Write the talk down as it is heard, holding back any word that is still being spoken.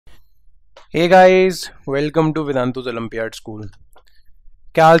Hey guys, welcome to वेदांतु's olympiad school.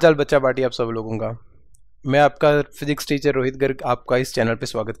 क्या हाल चाल बच्चा पार्टी आप सब लोगों का। मैं आपका फिजिक्स टीचर रोहित गर्ग आपका इस चैनल पे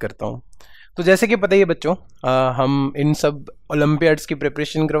स्वागत करता हूँ। तो जैसे कि पता ही है बच्चों, हम इन सब ओलंपियाड्स की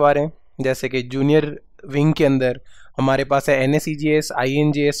प्रिपरेशन करवा रहे हैं। जैसे कि जूनियर विंग के अंदर हमारे पास है NSEGS,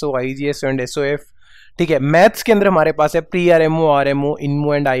 INGSO, IGSO and SOF। ठीक है, मैथ्स के अंदर हमारे पास है pre RMO, RMO,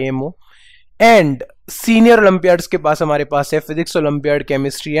 INMO and IMO। And senior Olympiads के पास हमारे पास है physics olympiad,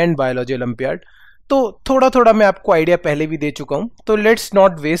 chemistry and biology olympiad. तो थोड़ा थोड़ा मैं आपको आइडिया पहले भी दे चुका हूं, तो let's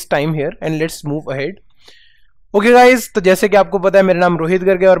not waste time here and let's move ahead. Okay guys, तो जैसे कि आपको पता है मेरा नाम रोहित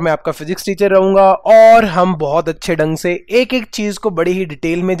गर्ग है और मैं आपका फिजिक्स टीचर रहूंगा। और हम बहुत अच्छे ढंग से एक एक चीज को बड़ी ही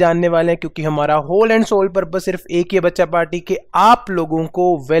डिटेल में जानने वाले हैं, क्योंकि हमारा होल एंड सोल पर्पस सिर्फ एक ही है बच्चा पार्टी के आप लोगों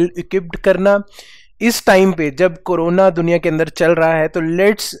को वेल इक्विप्ड करना। इस टाइम पे जब कोरोना दुनिया के अंदर चल रहा है, तो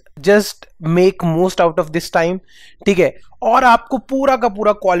let's just make most out of this time. ठीक है, और आपको पूरा का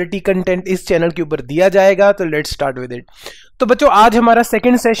पूरा क्वालिटी कंटेंट इस चैनल के ऊपर दिया जाएगा। तो लेट्स स्टार्ट विद इट। तो बच्चों, आज हमारा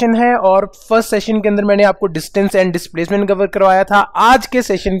सेकंड सेशन है और फर्स्ट सेशन के अंदर मैंने आपको डिस्टेंस एंड डिस्प्लेसमेंट कवर करवाया था। आज के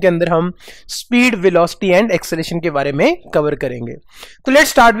सेशन के अंदर हम स्पीड, वेलोसिटी एंड एक्सेलरेशन के बारे में कवर करेंगे। तो let's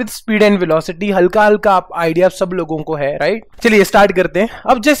start with speed and velocity. हल्का हल्का आप आइडिया सब लोगों को है, राइट? चलिए स्टार्ट करते हैं।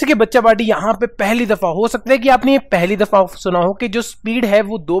 अब जैसे कि बच्चा पार्टी यहाँ पे पहली दफा हो सकता है कि आपने ये पहली दफा सुना हो कि जो स्पीड है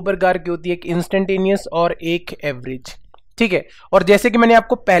वो दो प्रकार की होती है, एक इंस्टेंटेनियस और एक एवरेज। ठीक है, और जैसे कि मैंने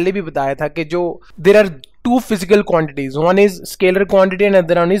आपको पहले भी बताया था कि जो there are to physical quantities, one is scalar quantity and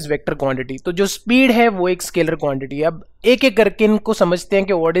other one is vector quantity. तो जो स्पीड है वो एक स्केलर क्वांटिटी है। अब एक एक करके इनको समझते हैं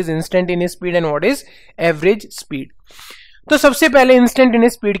कि what is instantaneous speed and what is average speed. तो सबसे पहले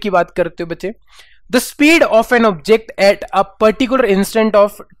इंस्टेंटेनियस स्पीड की बात करते हो बच्चे। The speed of an object at a particular instant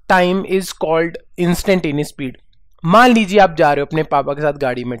of time is called instantaneous speed. मान लीजिए आप जा रहे हो अपने पापा के साथ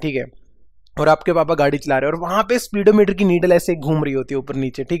गाड़ी में, ठीक है, और आपके पापा गाड़ी चला रहे हैं और वहां पे स्पीडोमीटर की नीडल ऐसे घूम रही होती है ऊपर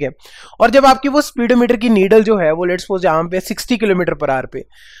नीचे। ठीक है, और जब आपकी वो स्पीडोमीटर की नीडल जो है वो लेट्स सपोज यहाँ पे 60 किलोमीटर पर आवर पे,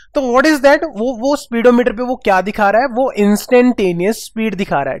 तो व्हाट इज दैट, वो स्पीडोमीटर पे वो क्या दिखा रहा है, वो इंस्टेंटेनियस स्पीड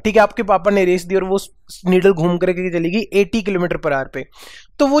दिखा रहा है। ठीक है, आपके पापा ने रेस दी और वो नीडल घूम करके चली गई 80 किलोमीटर पर आवर पे।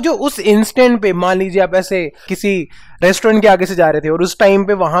 तो वो जो उस इंस्टेंट पे, मान लीजिए आप ऐसे किसी रेस्टोरेंट के आगे से जा रहे थे और उस टाइम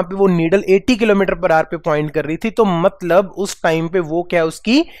पे वहां पे वो नीडल 80 किलोमीटर पर आवर पे पॉइंट कर रही थी, तो मतलब उस टाइम पे वो क्या,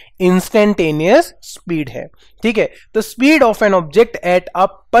 उसकी इंस्टेंटेनियस स्पीड है। ठीक है, तो speed of an object at a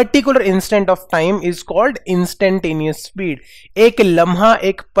particular instant of time is called instantaneous speed. एक लम्हा,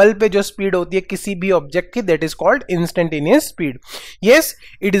 एक पल पे जो स्पीड होती है किसी भी ऑब्जेक्ट की, that is called instantaneous speed. Yes,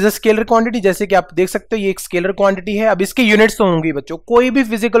 it is a scalar quantity. जैसे कि आप देख सकते हो ये एक स्केलर क्वांटिटी है। अब इसके यूनिट्स तो होंगी बच्चों, कोई भी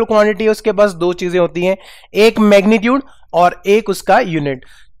फिजिकल क्वांटिटी है उसके पास दो चीजें होती हैं, एक मैग्नीट्यूड और एक उसका यूनिट।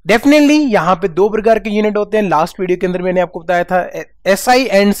 डेफिनेटली यहां पे दो प्रकार के यूनिट होते हैं। लास्ट वीडियो के अंदर मैंने आपको बताया था SI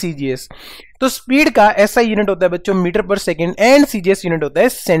एंड CGS। तो स्पीड का SI यूनिट होता है बच्चों मीटर पर सेकंड एंड CGS यूनिट होता है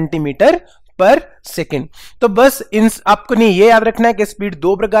सेंटीमीटर पर सेकंड। तो बस आपको नहीं ये याद रखना है कि स्पीड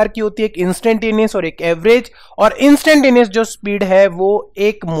दो प्रकार की होती है, एक इंस्टेंटेनियस और एक एवरेज। और इंस्टेंटेनियस जो स्पीड है वो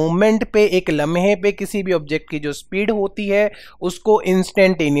एक मोमेंट पे, एक लम्हे पे किसी भी ऑब्जेक्ट की जो स्पीड होती है उसको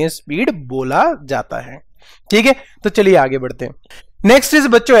इंस्टेंटेनियस स्पीड बोला जाता है। ठीक है, तो चलिए आगे बढ़ते हैं। नेक्स्ट इज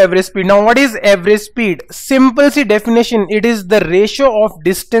बच्चों average speed. Now what is average speed? Simple C definition, it is the ratio of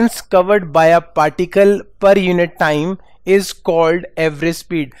distance covered by a particle per unit time is called average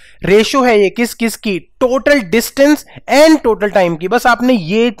speed. Ratio है ये किस किस की? Total distance and total time की। बस आपने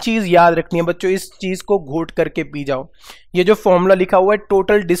ये चीज याद रखनी है बच्चों, इस चीज को घोट करके पी जाओ। ये जो फॉर्मूला लिखा हुआ है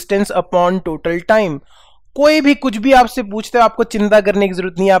total distance upon total time, कोई भी कुछ भी आपसे पूछते हो आपको चिंता करने की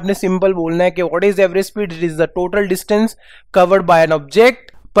जरूरत नहीं है। आपने सिंपल बोलना है कि what is average speed? It is the total distance covered by an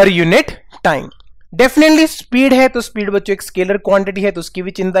object per unit time. Definitely speed है तो स्पीड बच्चों एक स्केलर क्वांटिटी है, तो उसकी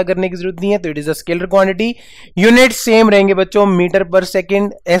भी चिंता करने की जरूरत नहीं है, तो it is a scalar quantity. Unit same रहेंगे बच्चों, मीटर पर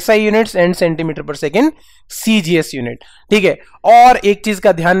second SI units and centimetre पर सेकंड CGS यूनिट। ठीक है, और एक चीज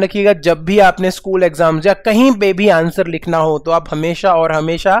का ध्यान रखिएगा, जब भी आपने स्कूल एग्जाम या कहीं पे भी आंसर लिखना हो तो आप हमेशा और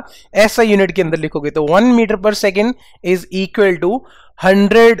हमेशा SI यूनिट के अंदर लिखोगे। तो 1 मीटर पर second is equal to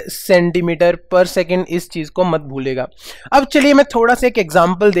 100 centimetre पर सेकंड, इस चीज को मत भूलेगा। अब चलिए मैं थोड़ा सा एक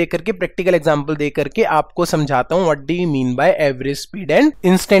एग्जांपल दे करके, प्रैक्टिकल एग्जांपल दे करके आपको समझाता हूं what do you mean by average speed and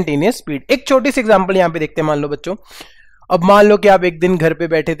instantaneous speed. एक छोटी सी एग्जांपल यहां पे देखते हैं। मान लो बच्चों, अब मान लो कि आप एक दिन घर पे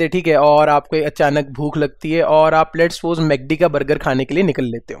बैठे थे, ठीक है, और आपको अचानक भूख लगती है और आप लेट्स सपोज मैकडी का बर्गर खाने के लिए निकल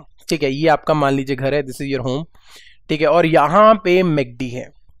लेते हो। ठीक है, ये आपका मान लीजिए घर है, दिस इज योर होम। ठीक है, और यहां पे मैकडी है।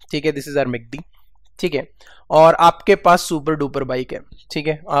 ठीक है, दिस इज आवर मैकडी। ठीक है, और आपके पास सुपर डुपर बाइक है। ठीक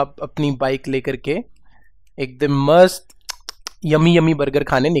है, आप अपनी बाइक लेकर के एकदम मस्त यमी यमी बर्गर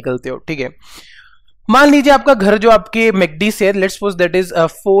खाने निकलते हो। ठीक है, मान लीजिए आपका घर जो आपके मैकडी से, let's suppose that is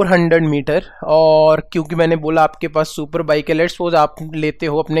 400 metre, और क्योंकि मैंने बोला आपके पास सुपर बाइक है, लेट्स सपोज आप लेते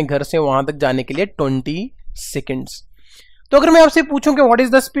हो अपने घर से वहां तक जाने के लिए 20 सेकेंड्स। तो अगर मैं आपसे पूछूं कि व्हाट इज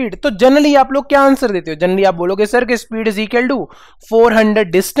द स्पीड, तो जनरली आप लोग क्या आंसर देते हो? जनरली आप बोलोगे सर कि speed is equal to 400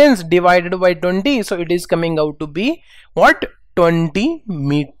 distance divided by 20, so it is coming out to be what, 20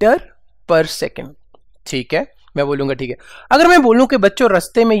 metre पर सेकेंड। ठीक है, मैं बोलूंगा ठीक है। अगर मैं बोलूं कि बच्चों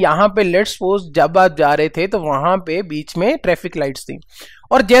रास्ते में यहां पे लेट्स सपोज जब आप जा रहे थे तो वहां पे बीच में ट्रैफिक लाइट्स थी,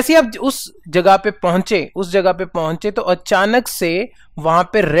 और जैसे आप उस जगह पे पहुंचे तो अचानक से वहां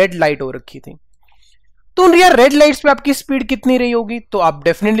पे रेड लाइट हो रखी थी, तो उन यार रेड लाइट्स पे आपकी स्पीड कितनी रही होगी? तो आप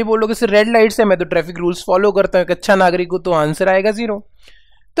डेफिनेटली बोलोगे सर रेड लाइट्स है, मैं तो ट्रैफिक रूल्स फॉलो करता हूं, एक अच्छा नागरिक हूं, तो आंसर आएगा 0।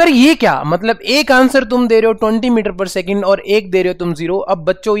 तो ये क्या मतलब, एक आंसर तुम दे रहे हो 20 मीटर पर सेकंड और एक दे रहे हो तुम 0। अब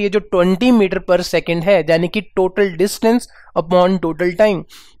बच्चों ये जो 20 मीटर पर सेकंड है यानी कि total distance upon total time,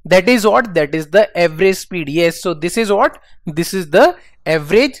 that is what, that is the average speed. Yes, so this is what, this is the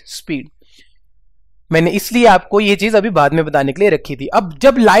average speed. मैंने इसलिए आपको ये चीज अभी बाद में बताने के लिए रखी थी। अब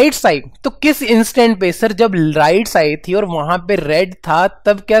जब लाइट्स आई तो किस इंस्टेंट पे सर, जब लाइट्स आई थी और वहां पे रेड था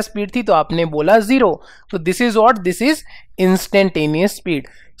तब क्या स्पीड थी? तो आपने बोला 0। तो this is what, this is instantaneous speed.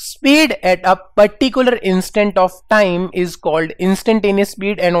 Speed at a particular instant of time is called instantaneous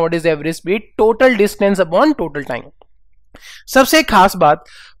speed, and what is average speed? Total distance upon total time। सबसे खास बात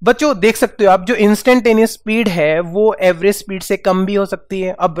बच्चों देख सकते हो आप, जो इंस्टेंटेनियस स्पीड है वो एवरेज स्पीड से कम भी हो सकती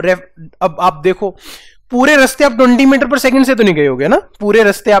है। अब आप देखो पूरे रास्ते आप 20 मीटर पर सेकंड से तो नहीं गए होगे ना, पूरे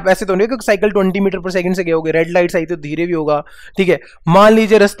रास्ते आप ऐसे तो नहीं, क्योंकि साइकिल 20 मीटर पर सेकंड से गए होगे, रेड लाइट्स आई तो धीरे भी होगा। ठीक है, मान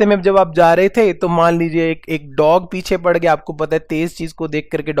लीजिए रास्ते में जब आप जा रहे थे तो मान लीजिए एक डॉग पीछे पड़ गया, आपको पता है तेज चीज को देख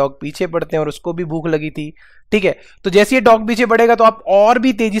करके डॉग पीछे पड़ते हैं और उसको भी भूख लगी थी। ठीक है, तो जैसे ये डॉग पीछे बढ़ेगा तो आप और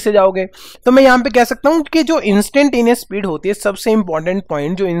भी तेजी से जाओगे। तो मैं यहां पे कह सकता हूं कि जो इंस्टेंटेनियस स्पीड होती है, सबसे इंपॉर्टेंट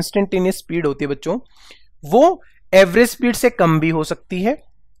पॉइंट, जो इंस्टेंटेनियस स्पीड होती है बच्चों, वो एवरेज स्पीड से कम भी हो सकती है।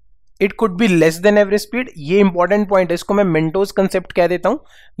 It could be less than average speed. ये इंपॉर्टेंट पॉइंट है, इसको मैं मेंटोस कंसेप्ट कह देता हूं।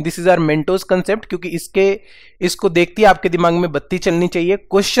 This is our Mentos concept, क्योंकि इसको देखती है आपके दिमाग में बत्ती चलनी चाहिए,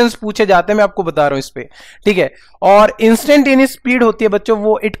 क्वेश्चंस पूछे जाते हैं, मैं आपको बता रहा हूं इस पे। ठीक है, और इंस्टेंटेनियस स्पीड होती है बच्चों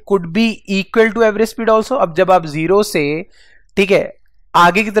वो, it could be equal to average speed also. अब जब आप 0 से, ठीक है,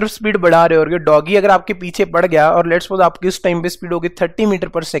 आगे की तरफ स्पीड बढ़ा रहे हो, डॉगी अगर आपके पीछे पड़ गया और लेट्स सपोज आपकी उस टाइम पे स्पीड होगी 30 मीटर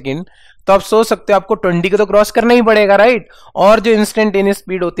पर सेकंड, तो आप सोच सकते हो आपको 20 को तो क्रॉस करना ही पड़ेगा, राइट। और जो इंस्टेंटेनियस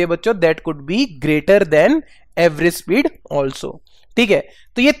स्पीड होती है बच्चों, that could be greater than average speed also. ठीक है,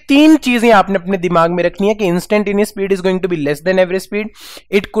 तो ये तीन चीजें आपने अपने दिमाग में रखनी है कि instantaneous speed is going to be less than average speed,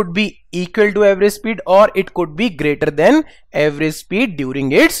 it could be equal to average speed, और it could be greater than average speed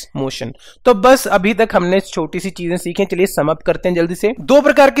during its motion. तो बस अभी तक हमने छोटी सी चीजें सीखी, चलिए सम अप करते हैं जल्दी से। दो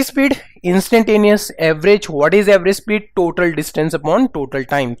प्रकार की speed, instantaneous, average. What is average speed? Total distance upon total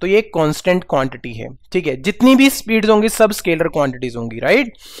time. तो ये एक कांस्टेंट क्वांटिटी है। ठीक है, जितनी भी स्पीड होंगी सब स्केलर क्वांटिटीज होंगी,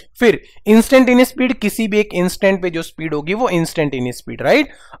 राइट। फिर इंस्टेंटेनियस स्पीड, किसी भी एक इंस्टेंट पे जो स्पीड होगी वो इंस्टेंटेनियस स्पीड, राइट।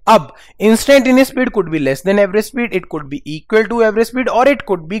 अब instantaneous speed could be less than average speed, it could be equal to average speed, और it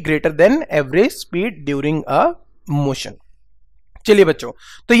could be greater than average speed during a motion. चलिए बच्चों,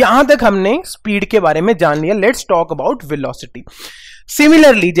 तो यहां तक हमने स्पीड के बारे में जान लिया। Let's talk about velocity.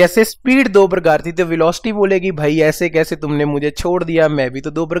 Similarly जैसे स्पीड दो प्रकार थी, तो वेलोसिटी बोलेगी भाई ऐसे कैसे तुमने मुझे छोड़ दिया, मैं भी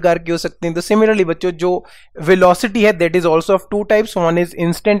तो दो प्रकार की हो सकती हूं। तो सिमिलरली बच्चों जो वेलोसिटी है that is also of two types, one is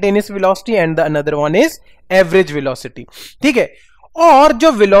instantaneous velocity and the another one is average velocity. ठीक है, और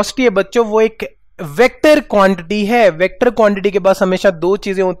जो वेलोसिटी है बच्चों वो एक वेक्टर क्वांटिटी है। वेक्टर क्वांटिटी के पास हमेशा दो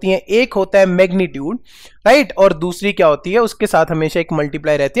चीजें होती हैं, एक होता है मैग्नीट्यूड, राइट, और दूसरी क्या होती है, उसके साथ हमेशा एक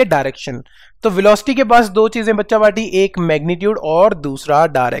मल्टीप्लाई रहती है, डायरेक्शन। तो वेलोसिटी के पास दो चीजें बच्चा बाटी, एक मैग्नीट्यूड और दूसरा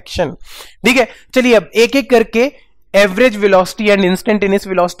डायरेक्शन। ठीक है, चलिए अब एक एक करके average velocity and instantaneous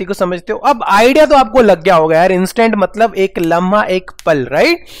velocity को समझते हो। अब आइडिया तो आपको लग गया होगा यार, इंस्टेंट मतलब एक लम्हा, एक पल,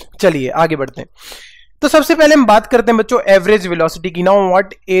 राइट। चलिए आगे बढ़ते हैं। तो सबसे पहले हम बात करते हैं बच्चों एवरेज वेलोसिटी की। Now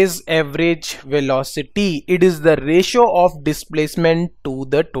what is average velocity? It is the ratio of displacement to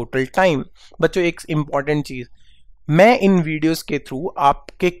the total time. बच्चों एक इंपॉर्टेंट चीज, मैं इन वीडियोस के थ्रू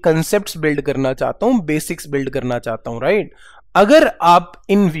आपके कंसेप्ट्स बिल्ड करना चाहता हूं, बेसिक्स बिल्ड करना चाहता हूं, राइट। अगर आप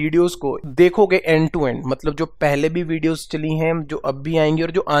इन वीडियोस को देखोगे एंड टू एंड, मतलब जो पहले भी वीडियोस चली हैं, जो अब भी आएंगी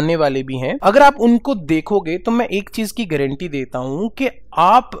और जो आने वाले भी हैं, अगर आप उनको देखोगे तो मैं एक चीज की गारंटी देता हूं कि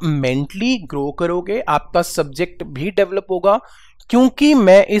आप मेंटली ग्रो करोगे, आपका सब्जेक्ट भी डेवलप होगा, क्योंकि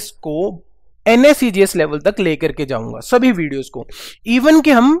मैं इसको NSEGS लेवल तक लेकर के जाऊंगा सभी वीडियोस को। इवन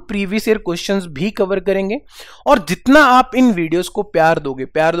कि हम प्रीवियस ईयर क्वेश्चंस भी कवर करेंगे। और जितना आप इन वीडियोस को प्यार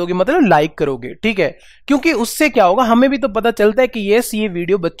दोगे मतलब लाइक करोगे, ठीक है, क्योंकि उससे क्या होगा, हमें भी तो पता चलता है कि यस ये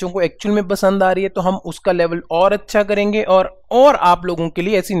वीडियो बच्चों को एक्चुअल में पसंद आ रही है, तो हम उसका लेवल और अच्छा करेंगे और और आप लोगों के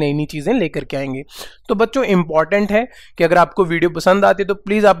लिए ऐसी नई नई चीजें लेकर के आएंगे। तो बच्चों इंपॉर्टेंट है कि अगर आपको वीडियो पसंद आती है तो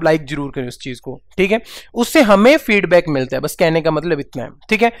प्लीज आप लाइक जरूर करें उस चीज को, ठीक है, उससे हमें फीडबैक मिलता है, बस कहने का मतलब इतना है,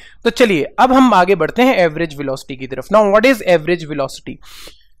 ठीक है। तो चलिए अब हम आगे बढ़ते हैं एवरेज वेलोसिटी की तरफ। Now what is average velocity?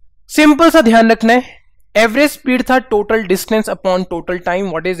 Simple सा ध्यान रखना है, एवरेज स्पीड था total distance upon total time.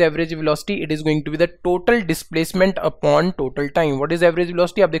 What is average velocity? It is going to be the total displacement upon total time. What is average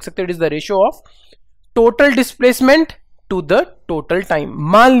velocity? आप देख सकते हो it is the ratio of total displacement to the total time.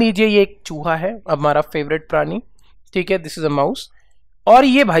 मान लीजिए ये एक चूहा है, हमारा फेवरेट प्राणी, ठीक है, दिस इज अ माउस, और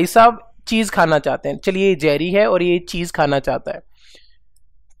ये भाई साहब चीज खाना चाहते हैं। चलिए ये जेरी है और ये चीज खाना चाहता है,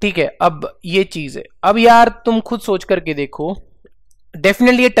 ठीक है। अब ये चीज है, अब यार तुम खुद सोच करके देखो,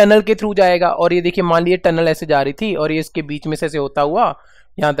 डेफिनेटली ये टनल के थ्रू जाएगा, और ये देखिए मान लीजिए टनल ऐसे जा रही थी और ये इसके बीच में से ऐसे होता हुआ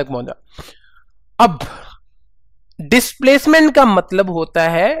यहां तक पहुंचा। अब डिस्प्लेसमेंट का मतलब होता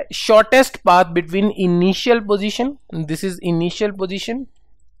है shortest path between initial position, this is initial position,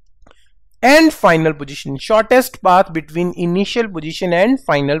 and final position. Shortest path between initial position and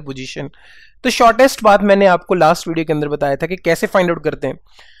final position. तो शॉर्टेस्ट पाथ मैंने आपको लास्ट वीडियो के अंदर बताया था कि कैसे फाइंड आउट करते हैं।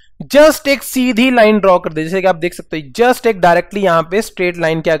 जस्ट एक सीधी लाइन ड्रॉ कर दें, जैसे कि आप देख सकते हो, जस्ट एक डायरेक्टली यहां पे स्ट्रेट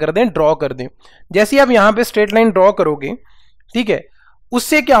लाइन क्या कर दें, ड्रॉ कर दें। जैसे आप यहां पे स्ट्रेट लाइन ड्रॉ करोगे, ठीक है,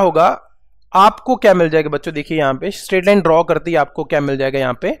 उससे क्या होगा, आपको क्या मिल जाएगा बच्चों, देखिए यहां पे स्ट्रेट लाइन ड्रॉ करते ही आपको क्या मिल जाएगा,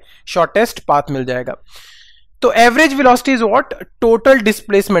 यहां पे शॉर्टेस्ट पाथ मिल जाएगा। तो average velocity is what? Total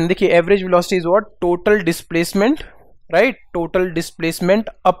displacement. देखिए average velocity is what? Total displacement, right, total displacement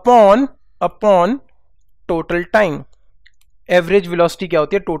upon total time. Average velocity क्या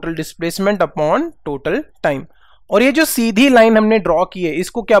होती है? Total displacement upon total time. और ये जो सीधी लाइन हमने ड्रॉ की है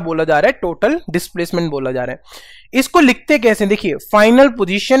इसको क्या बोला जा रहा है? टोटल डिस्प्लेसमेंट बोला जा रहा है। इसको लिखते कैसे? देखिए final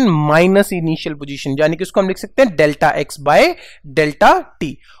position minus initial position, यानी कि इसको हम लिख सकते हैं delta x by delta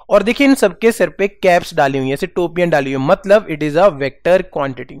T. और देखिए इन सबके सिर पे कैप्स डाली हुई है, ऐसे टोपियां डाली हुई है, मतलब it is a vector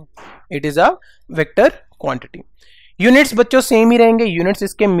quantity, it is a vector quantity. Units बच्चों सेम ही रहेंगे, यूनिट्स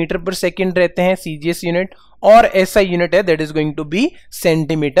इसके मीटर पर सेकंड रहते हैं, सीजीएस यूनिट, और ऐसा यूनिट है that is going to be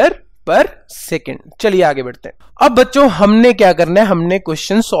centimetre पर सेकंड। चलिए आगे बढ़ते हैं। अब बच्चों हमने क्या करना है, हमने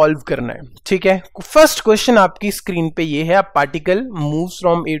क्वेश्चन सॉल्व करना है, ठीक है। फर्स्ट क्वेश्चन आपकी स्क्रीन पे ये है, आप particle moves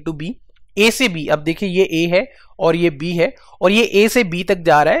from A to be, ए से बी। अब देखिए ये ए है और ये बी है, और ये ए से बी तक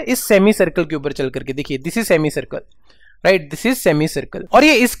जा रहा है इस सेमी सर्कल के ऊपर चल करके। देखिए this is semi circle, right, this is semi circle, और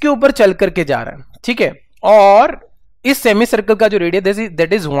ये इसके ऊपर चल करके जा रहा है, ठीक है। और इस सेमी सर्कल का जो radius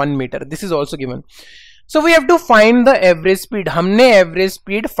that is 1 metre, this is also given. So we have to find the average speed. हमने एवरेज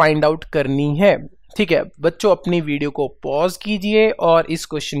स्पीड फाइंड आउट करनी है, ठीक है। बच्चों अपनी वीडियो को पॉज कीजिए और इस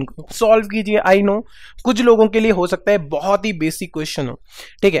क्वेश्चन को सॉल्व कीजिए। आई नो कुछ लोगों के लिए हो सकता है बहुत ही बेसिक क्वेश्चन हो,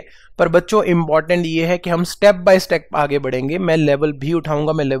 ठीक है, पर बच्चों इंपॉर्टेंट ये है कि हम स्टेप बाय स्टेप आगे बढ़ेंगे। मैं लेवल भी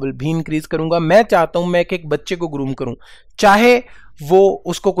उठाऊंगा, मैं लेवल भी इंक्रीज करूंगा। मैं चाहता हूं मैं एक बच्चे को ग्रूम करूं, चाहे वो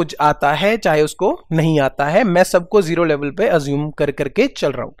उसको कुछ आता है चाहे उसको नहीं आता है, मैं सबको जीरो लेवल पे अज्यूम कर करके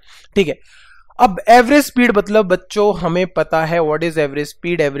चल रहा हूं, ठीक है। अब एवरेज स्पीड मतलब बच्चों हमें पता है what is average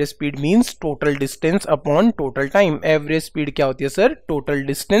speed. Average speed means total distance upon total time. Average speed क्या होती है sir? Total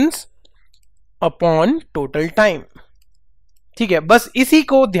distance upon total time, ठीक है। बस इसी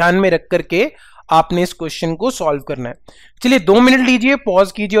को ध्यान में रख करके आपने इस क्वेश्चन को सॉल्व करना है। चलिए 2 मिनट लीजिए,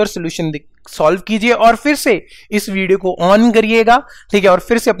 पॉज कीजिए और सोल्यूशन सॉल्व कीजिए, और फिर से इस वीडियो को ऑन करिएगा, ठीक है, और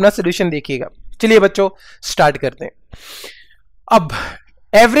फिर से अपना सोल्यूशन देखिएगा। चलिए बच्चों स्टार्ट करते हैं। अब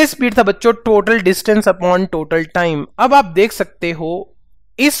एवरेज स्पीड था बच्चों total distance upon total time. अब आप देख सकते हो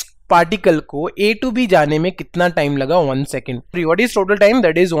इस पार्टिकल को ए टू बी जाने में कितना टाइम लगा? 1 second. What is total time?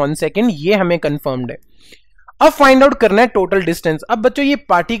 That is 1 second. ये हमें कंफर्म्ड है। अब फाइंड आउट करना है टोटल डिस्टेंस। अब बच्चों ये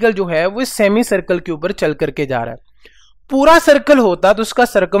पार्टिकल जो है वो सेमी सर्कल के ऊपर चल करके जा रहा है। पूरा सर्कल होता तो उसका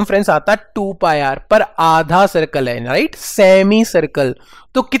सर्कमफ्रेंस आता 2 पाई आर, पर आधा सर्कल है, राइट, सेमी सर्कल,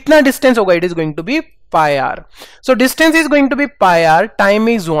 तो कितना डिस्टेंस होगा? It is going to be pi are. So distance is going to be pi are, time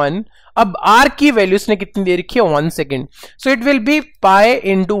is 1। अब आर की वैल्यू उसने कितनी दे रखी है? 1 second. So it will be pi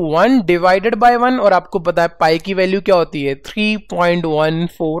into 1 divided by 1, और आपको पता है पाई की वैल्यू क्या होती है?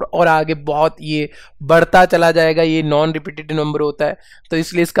 3.14, और आगे बहुत ये बढ़ता चला जाएगा, ये नॉन रिपीटेटिव नंबर होता है, तो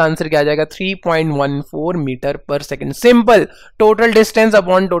इसलिए इसका आंसर क्या आ जाएगा? 3.14 मीटर पर second. Simple, total distance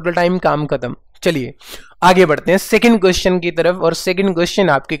upon total time, काम खत्म। चलिए आगे बढ़ते हैं सेकेंड क्वेश्चन की तरफ, और सेकेंड क्वेश्चन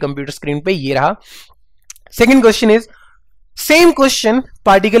आपके कंप्यूटर स्क्रीन पे ये रहा। Second question is same question,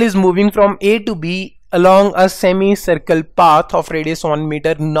 particle is moving from A to B along a semicircle path of radius 1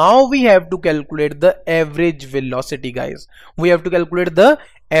 meter. Now we have to calculate the average velocity, guys. We have to calculate the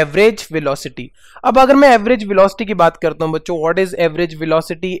average velocity. अब अगर मैं average velocity की बात करता हूं बच्चों, what is average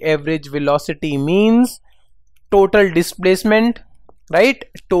velocity? Average velocity means total displacement, right?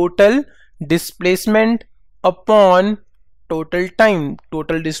 Total displacement upon total time,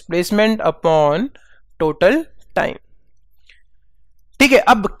 total displacement upon total time. ठीक है,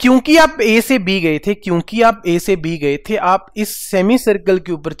 अब क्योंकि आप ए से बी गए थे, क्योंकि आप ए से बी गए थे, आप इस सेमी सर्कल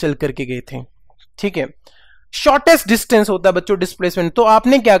के ऊपर चल करके गए थे। ठीक है, शॉर्टेस्ट डिस्टेंस होता है बच्चों डिस्प्लेसमेंट। तो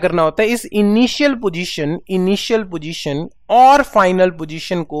आपने क्या करना होता है, इस इनिशियल पोजीशन और फाइनल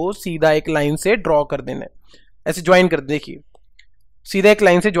पोजीशन को सीधा एक लाइन से ड्रॉ कर देना है, ऐसे ज्वाइन कर, देखिए सीधा एक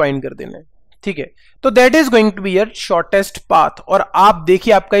लाइन से ज्वाइन कर देना है। ठीक है, तो that is going to be your shortest path. और आप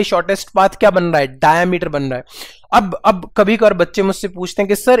देखिए आपका ये शॉर्टेस्ट पाथ क्या बन रहा है, डायामीटर बन रहा है। अब कभी कभार बच्चे मुझसे पूछते हैं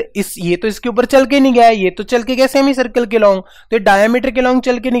कि सर ये तो इसके ऊपर चल के नहीं गया, ये तो चल के गया सेमी सर्कल के लॉन्ग, तो ये डायामीटर के लॉन्ग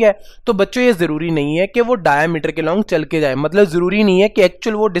चल के नहीं गया। तो बच्चों ये जरूरी नहीं है कि वो डायामीटर के लॉन्ग चल के जाए, मतलब जरूरी नहीं है कि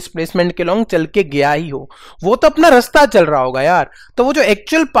एक्चुअल वो डिस्प्लेसमेंट के लॉन्ग चल के गया ही हो, वो तो अपना रास्ता चल रहा होगा यार। तो वो जो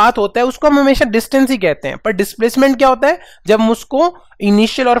एक्चुअल पाथ होता है उसको हम हमेशा डिस्टेंस ही कहते हैं, पर डिस्प्लेसमेंट क्या होता है, जब हम उसको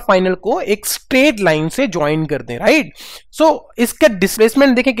इनिशियल और फाइनल को एक स्ट्रेट लाइन से ज्वाइन कर दें, राइट। सो इसका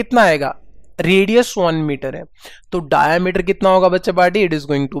डिस्प्लेसमेंट देखें कितना आएगा, रेडियस 1 मीटर है, तो डायामीटर कितना होगा बच्चा party, it is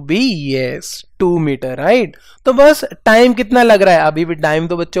going to be yes 2 metre, right. तो बस टाइम कितना लग रहा है, अभी भी टाइम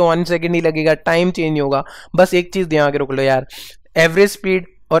तो बच्चों 1 सेकेंड ही लगेगा, टाइम चेंज होगा। बस एक चीज ध्यान के रख लो यार, एवरेज स्पीड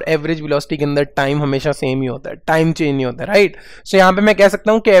और एवरेज वेलोसिटी के अंदर टाइम हमेशा सेम ही होता है, टाइम चेंज नहीं होता है, राइट। सो यहां पे मैं कह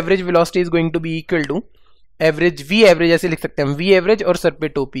सकता हूं कि average velocity is going to be equal to average V average, ऐसे लिख सकते हैं वी एवरेज और सर पे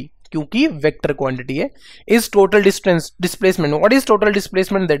टोपी, क्योंकि वेक्टर क्वांटिटी है, is total distance displacement. What is total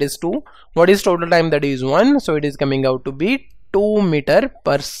displacement, that is 2, what is total time, that is 1, so it is coming out to be 2 metre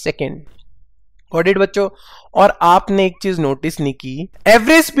पर सेकेंड। व्हाट इट बच्चों, और आपने एक चीज नोटिस नहीं की,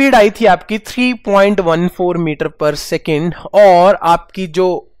 एवरेज स्पीड आई थी आपकी 3.14 मीटर पर सेकेंड, और आपकी जो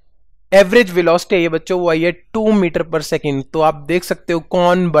एवरेज वेलोसिटी है ये बच्चों वो आई है 2 मीटर पर सेकेंड। तो आप देख सकते हो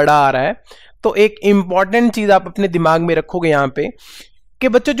कौन बड़ा आ रहा है। तो एक इंपॉर्टेंट चीज आप अपने दिमाग में रखोगे यहां पे कि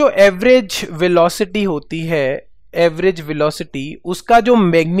बच्चों जो एवरेज वेलोसिटी होती है, एवरेज वेलोसिटी उसका जो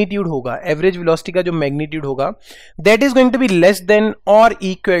मैग्नीट्यूड होगा, एवरेज वेलोसिटी का जो मैग्नीट्यूड होगा, that is going to be less than और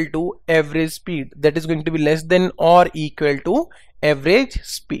equal to average speed, that is going to be less than और इक्वल टू एवरेज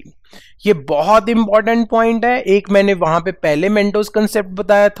स्पीड। ये बहुत इंपॉर्टेंट पॉइंट है। एक मैंने वहां पे पहले मेंटोस कंसेप्ट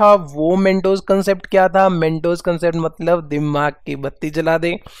बताया था, वो मेंटोस कंसेप्ट क्या था, मेंटोस कंसेप्ट मतलब दिमाग की बत्ती जला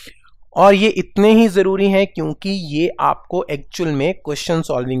दे। और ये इतने ही जरूरी हैं क्योंकि ये आपको एक्चुअल में क्वेश्चन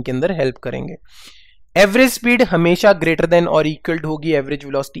सॉल्विंग के अंदर हेल्प करेंगे। एवरेज स्पीड हमेशा ग्रेटर देन और इक्वल होगी एवरेज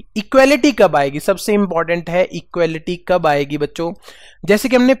वेलोसिटी। इक्वालिटी कब आएगी, सबसे इंपॉर्टेंट है इक्वालिटी कब आएगी बच्चों, जैसे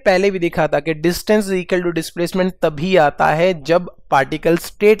कि हमने पहले भी देखा था कि डिस्टेंस इक्वल टू डिस्प्लेसमेंट तभी आता है जब पार्टिकल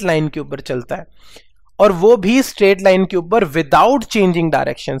स्ट्रेट लाइन के ऊपर चलता है, और वो भी स्ट्रेट लाइन के ऊपर without changing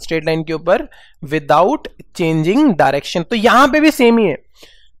direction, straight line के ऊपर विदाउट चेंजिंग डायरेक्शन। तो यहां पे भी सेम ही है,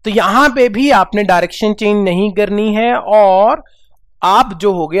 तो यहां पे भी आपने डायरेक्शन चेंज नहीं करनी है, और आप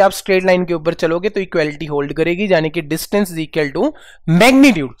जो होगे आप स्ट्रेट लाइन के ऊपर चलोगे तो इक्वालिटी होल्ड करेगी, यानी कि distance is equal to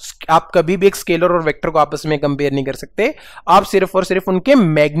magnitude. आप कभी भी एक स्केलर और वेक्टर को आपस में कंपेयर नहीं कर सकते, आप सिर्फ और सिर्फ उनके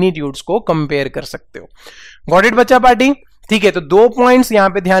मैग्नीट्यूड्स को कंपेयर कर सकते हो। गॉट इट बच्चा पार्टी, ठीक है। तो 2 पॉइंट्स यहां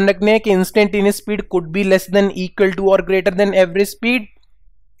पे ध्यान रखने हैं कि instantaneous speed could be less than equal to और greater than average speed,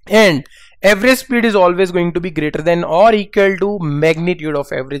 and average speed is always going to be greater than or equal to magnitude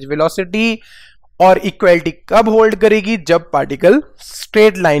of average velocity। और इक्वालिटी कब hold करेगी, जब particle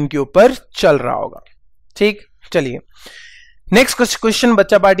straight line के ऊपर चल रहा होगा। ठीक, चलिए नेक्स्ट क्वेश्चन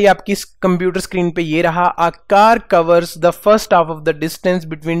बच्चा पार्टी आपकी कंप्यूटर स्क्रीन पे ये रहा। A car covers the first half of the distance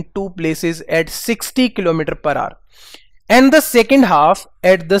between 2 places at 60 kilometre per hour and the second half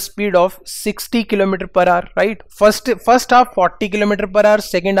at the speed of 60 km per hour, right? First half 40 km per hour,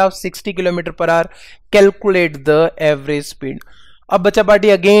 second half 60 km per hour. Calculate the average speed। अब बच्चा party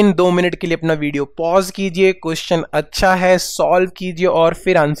again 2 minute के लिए अपना video pause कीजिए, question अच्छा है solve कीजिए और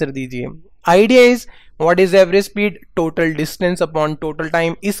फिर आंसर दीजिए। Idea is what is average speed, total distance upon total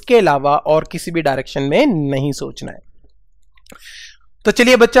time, इसके अलावा और किसी भी डायरेक्शन में नहीं सोचना है। तो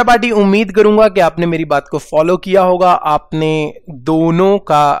चलिए बच्चा पार्टी, उम्मीद करूंगा कि आपने मेरी बात को फॉलो किया होगा, आपने दोनों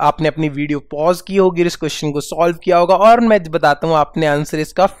का आपने अपनी वीडियो पॉज की होगी, इस क्वेश्चन को सॉल्व किया होगा, और मैं बताता हूं आपने आंसर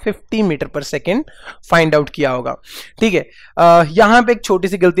इसका 50 मीटर पर सेकेंड फाइंड आउट किया होगा। ठीक है, यहां पे एक छोटी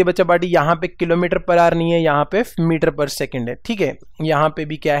सी गलती है बच्चा पार्टी, यहां पे किलोमीटर पर आवर नहीं है, यहां पे मीटर पर सेकेंड है। ठीक है, यहां पे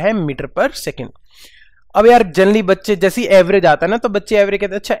भी क्या है, मीटर पर सेकेंड। अब यार जनरली बच्चे जैसी एवरेज आता है ना, तो बच्चे एवरेज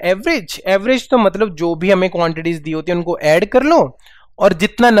कहते हैं, अच्छा एवरेज तो मतलब जो भी हमें क्वांटिटीज दी होती है उनको ऐड कर लो और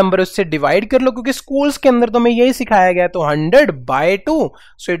जितना नंबर उससे डिवाइड कर लो, क्योंकि स्कूल्स के अंदर तो हमें यही सिखाया गया। तो 100/2,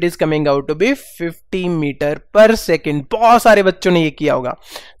 so it is coming out to be 50 metre पर सेकेंड। बहुत सारे बच्चों ने ये किया होगा,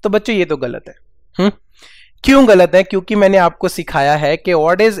 तो बच्चों ये तो गलत है। क्यों गलत है, क्योंकि मैंने आपको सिखाया है कि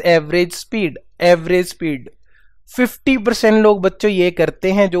what is average speed, average speed 50% लोग बच्चों ये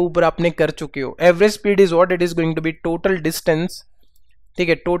करते हैं जो ऊपर आपने कर चुके हो। Average speed is what, it is going to be total distance, ठीक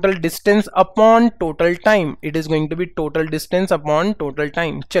है, total distance upon total time, it is going to be total distance upon total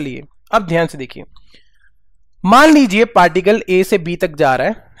time. चलिए अब ध्यान से देखिए, मान लीजिए पार्टिकल ए से बी तक जा रहा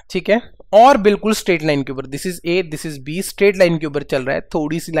है, ठीक है, और बिल्कुल स्ट्रेट लाइन के ऊपर, this is a this is B, straight line के ऊपर चल रहा है,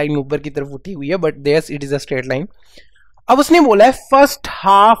 थोड़ी सी लाइन ऊपर की तरफ उठी हुई है but there it is a straight line. अब उसने बोला है फर्स्ट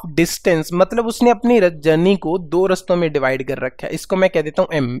हाफ डिस्टेंस, मतलब उसने अपनी जर्नी को दो रस्तों में डिवाइड कर रखा है, इसको मैं कह देता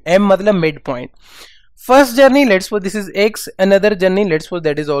हूं एम, एम मतलब mid point. First journey let's suppose this is x, another journey let's suppose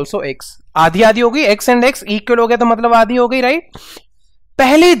that is also x, आधी आधी हो गई, एक्स एंड एक्स इक्वल हो गया तो मतलब आधी हो गई, राइट।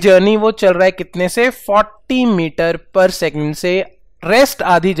 पहली जर्नी वो चल रहा है कितने से, 40 मीटर पर सेकंड से, रेस्ट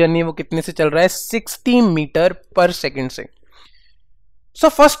आधी जर्नी वो कितने से चल रहा है, 60 मीटर पर सेकंड से। So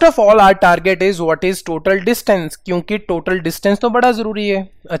first of all our target is what is total distance, क्योंकि टोटल डिस्टेंस तो बड़ा जरूरी है।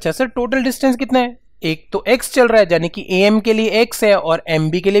 अच्छा सर टोटल डिस्टेंस कितना है, एक तो x चल रहा है यानी कि am के लिए x है और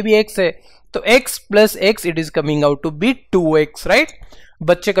mb के लिए भी x है, तो x plus x it is coming out to be 2x, right.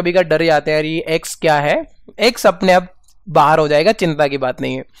 बच्चे कभी का डर जाते हैं यार ये x क्या है, x अपने आप बाहर हो जाएगा, चिंता की बात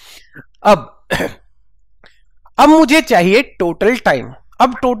नहीं है। अब मुझे चाहिए टोटल टाइम।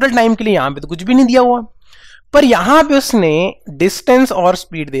 अब टोटल टाइम के लिए यहां पे तो कुछ भी नहीं दिया हुआ, पर यहां पे उसने डिस्टेंस और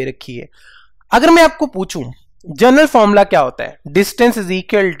स्पीड दे रखी है। अगर मैं आपको पूछूं जनरल फॉर्मूला क्या होता है, distance is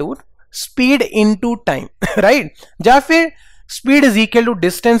equal to speed into time, right, या फिर speed is equal to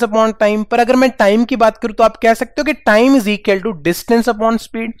distance upon time. पर अगर मैं टाइम की बात करूं तो आप कह सकते हो कि time is equal to distance upon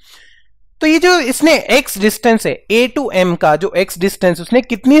speed. तो ये जो इसने x डिस्टेंस है a टू m का, जो x डिस्टेंस उसने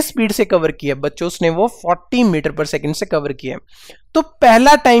कितनी स्पीड से कवर किया बच्चों, उसने वो 40 मीटर पर सेकंड से कवर किया। तो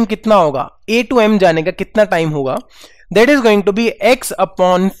पहला टाइम कितना होगा, a टू m जाने का कितना टाइम होगा, that is going to be x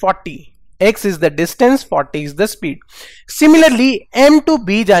upon 40, x is the distance, 40 is the speed. Similarly m to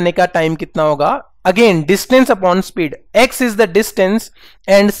b जाने का टाइम कितना होगा, again distance upon speed, x is the distance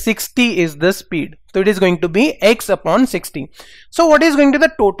and 60 is the speed, so it is going to be x upon 60. So what is going to the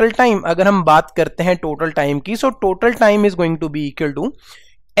total time, अगर हम बात करते हैं total time की, so total time is going to be equal to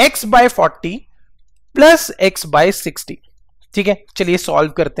x by 40 plus x by 60, ठीक है। चलिए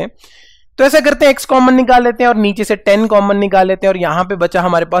solve करते हैं, तो ऐसा करते हैं x कॉमन निकाल लेते हैं और नीचे से 10 कॉमन निकाल लेते हैं और यहां पे बचा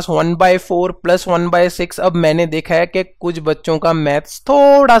हमारे पास 1/4 प्लस 1/6। अब मैंने देखा है कि कुछ बच्चों का मैथ्स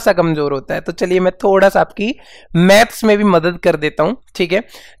थोड़ा सा कमजोर होता है, तो चलिए मैं थोड़ा सा आपकी मैथ्स में भी मदद कर देता हूं, ठीक है।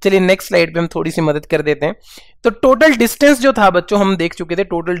 चलिए नेक्स्ट स्लाइड पे हम थोड़ी सी मदद कर देते हैं। तो टोटल डिस्टेंस जो था बच्चों हम देख चुके थे,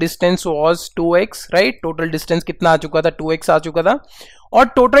 total distance was 2x, right. Total distance कितना आ चुका था, 2x आ चुका था। और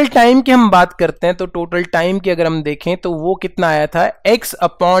टोटल टाइम की हम बात करते हैं तो टोटल टाइम की अगर हम देखें तो वो कितना आया था, x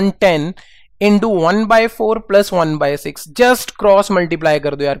upon 10 into 1/4 plus 1/6, just cross multiply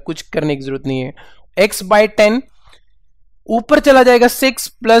कर दो यार, कुछ करने की जरूरत नहीं है। x बाय 10 ऊपर चला जाएगा 6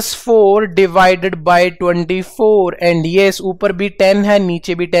 plus 4 divided by 24, and yes ऊपर भी 10 है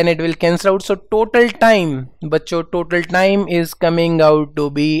नीचे भी 10, it will cancel out. So total time बच्चों, total time is coming out to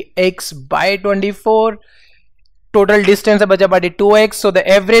be x bye 24, total distance है बचा बाटी 2x। So the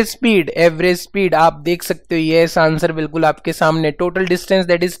average speed आप देख सकते हो, यस आंसर बिल्कुल आपके सामने, total distance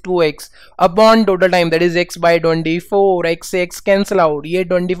that is 2x upon total time that is x bye 24, x से x कैंसल आउट, ये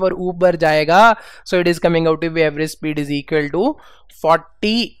 24 ऊपर जाएगा, so it is coming out to be average speed is equal to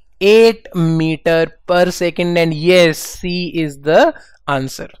 48 metre पर second, and yes C is the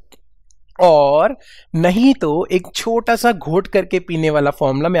answer. और नहीं तो एक छोटा सा घोट करके पीने वाला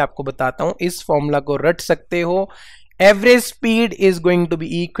फॉर्मूला मैं आपको बताता हूं, इस फॉर्मूला को रट सकते हो। Average speed is going to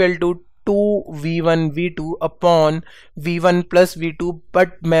be equal to 2v1 v2 upon v1 plus v2,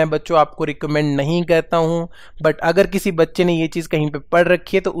 but मैं बच्चों आपको रिकमेंड नहीं करता हूं, बट अगर किसी बच्चे ने ये चीज कहीं पे पढ़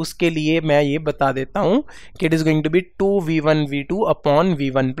रखी है तो उसके लिए मैं ये बता देता हूं कि it is going to be 2v1 v2 upon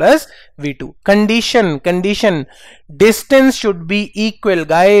v1 plus v2। Condition distance should be equal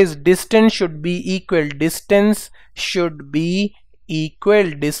guys, distance should be equal, distance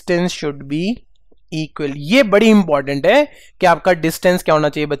should be equal. ये बड़ी इंपॉर्टेंट है कि आपका डिस्टेंस क्या होना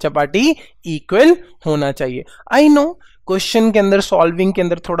चाहिए बच्चा पार्टी, इक्वल होना चाहिए। आई नो क्वेश्चन के अंदर, सॉल्विंग के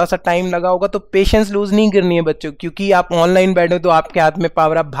अंदर थोड़ा सा टाइम लगा होगा, तो पेशेंस लूज नहीं करनी है बच्चों, क्योंकि आप ऑनलाइन बैठे हो तो आपके हाथ में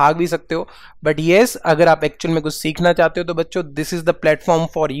पावर, आप भाग भी सकते हो, बट यस अगर आप एक्चुअल में कुछ सीखना चाहते हो तो बच्चों this is the platform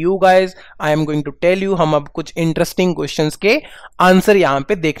for you guys. I am going to tell you, हम अब कुछ इंटरेस्टिंग क्वेश्चंस के आंसर यहां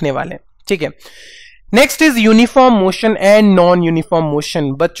पे देखने वाले हैं, ठीक है। Next is uniform motion and non uniform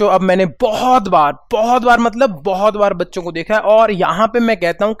motion. बच्चों अब मैंने बहुत बार मतलब बहुत बार बच्चों को देखा है, और यहां पे मैं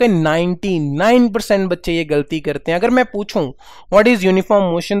कहता हूं कि 99% बच्चे ये गलती करते हैं। अगर मैं पूछूं व्हाट इज यूनिफॉर्म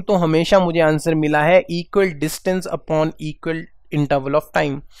मोशन, तो हमेशा मुझे आंसर मिला है equal distance upon equal interval of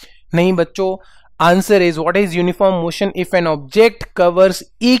time. नहीं बच्चों, Answer is, what is uniform motion if an object covers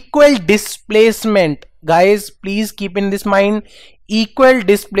equal displacement? Guys, please keep in this mind, equal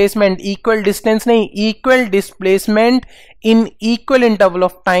displacement, equal distance नहीं, equal displacement in equal interval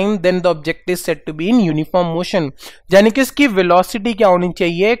of time, then the object is said to be in uniform motion. यानी कि इसकी velocity क्या होनी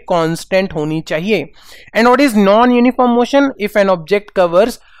चाहिए? Constant होनी चाहिए. And what is non-uniform motion? If an object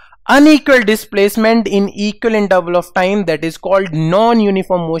covers unequal displacement in equal interval of time, that is called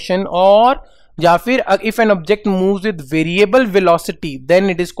non-uniform motion. और या फिर if an object moves with variable velocity, then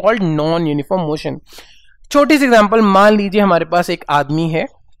it is called non-uniform motion. छोटी सी example, मान लीजिए हमारे पास एक आदमी है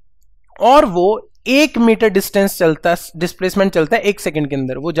और वो 1 मीटर डिस्टेंस चलता, डिस्प्लेसमेंट चलता है 1 सेकंड के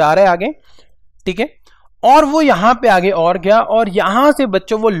अंदर, वो जा रहा है आगे, ठीक है, और वो यहां पे आगे और गया और यहां से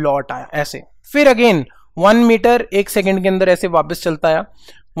बच्चों वो लौट आया ऐसे, फिर अगेन 1 मीटर 1 सेकंड के अंदर ऐसे वापस चलता आया,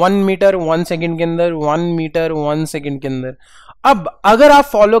 1 मीटर 1 सेकंड के अंदर, 1 मीटर 1 सेकंड के अंदर. अब अगर आप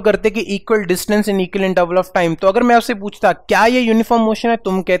फॉलो करते कि equal distance in equal interval of time, तो अगर मैं आपसे पूछता क्या ये यूनिफॉर्म मोशन है,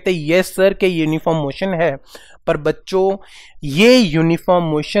 तुम कहते यस सर कि यूनिफॉर्म मोशन है. पर बच्चों ये यूनिफॉर्म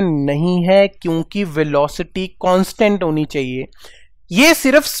मोशन नहीं है, क्योंकि वेलोसिटी कांस्टेंट होनी चाहिए. ये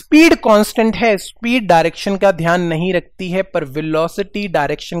सिर्फ स्पीड कांस्टेंट है, स्पीड डायरेक्शन का ध्यान नहीं रखती है, पर वेलोसिटी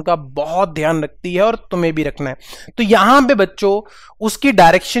डायरेक्शन का बहुत ध्यान रखती है और तुम्हें भी रखना है. तो यहां पे बच्चों उसकी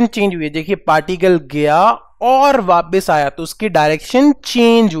डायरेक्शन चेंज हुई है. देखिए पार्टिकल गया और वापस आया तो उसकी डायरेक्शन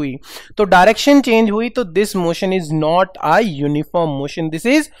चेंज हुई, तो डायरेक्शन चेंज हुई, तो this motion is not a uniform motion, this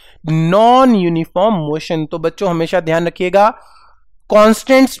is non uniform motion. तो बच्चों हमेशा ध्यान रखिएगा,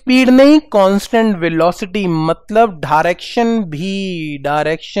 कांस्टेंट स्पीड नहीं, कांस्टेंट वेलोसिटी, मतलब डायरेक्शन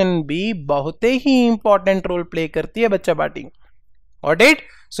भी बहुत ही इंपॉर्टेंट रोल प्ले करती है बच्चा party. Got it?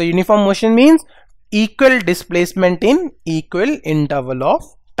 So uniform motion means equal displacement in equal interval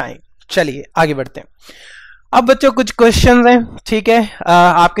of time. चलिए आगे बढ़ते हैं. अब बच्चों कुछ क्वेश्चंस हैं, ठीक है,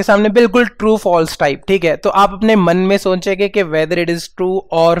 आपके सामने बिल्कुल ट्रू फॉल्स टाइप, ठीक है. तो आप अपने मन में सोचेंगे कि वेदर इट इज ट्रू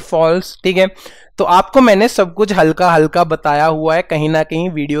और फॉल्स, ठीक है. तो आपको मैंने सब कुछ हल्का हल्का बताया हुआ है कहीं ना कहीं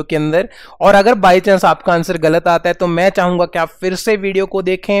वीडियो के अंदर, और अगर बाय चांस आपका आंसर गलत आता है तो मैं चाहूंगा कि आप फिर से वीडियो को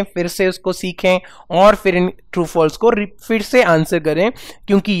देखें, फिर से उसको सीखें और फिर इन ट्रू फॉल्स को फिर से आंसर करें,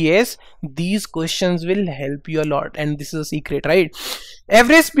 क्योंकि yes these questions will help you a lot and this is a secret, right.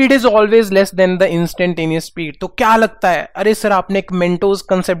 Average speed is always less than the instantaneous speed. तो क्या लगता है, अरे सर आपने एक मेंटोज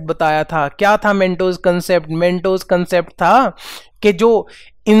कंसेप्ट बताया था, क्या था मेंटोज कंसेप्ट? मेंटोज कंसेप्ट था कि जो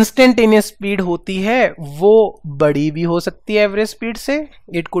इंस्टेंटेनियस स्पीड होती है वो बड़ी भी हो सकती है एवरेज स्पीड से,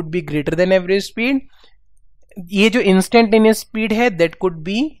 it could be greater than average speed. ये जो इंस्टेंटेनियस स्पीड है that could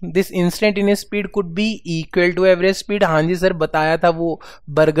be, this instantaneous speed could be equal to average speed. हाँ जी सर बताया था वो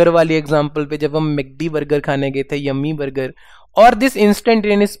बर्गर वाली एग्जांपल पे, जब हम मैकडी बर्गर खाने गए थे, यम्मी बर्गर. और this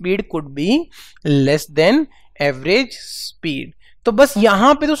instantaneous speed could be less than average speed. तो बस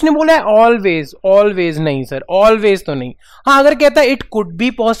यहां पे तो उसने बोला है ऑलवेज, ऑलवेज नहीं सर, ऑलवेज तो नहीं. हाँ अगर कहता है इट कुड बी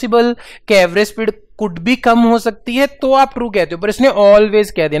पॉसिबल कि एवरेज स्पीड कुड भी कम हो सकती है, तो आप ट्रू कहते हो, पर इसने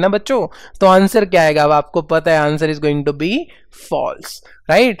ऑलवेज कह दिया ना बच्चों, तो आंसर क्या आएगा? अब आपको पता है answer is going to be false,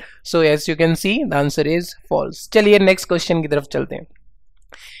 right. So as you can see the answer is false. चलिए नेक्स्ट क्वेश्चन की तरफ चलते हैं.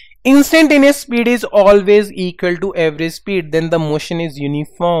 Instantaneous speed is always equal to average speed, then the motion is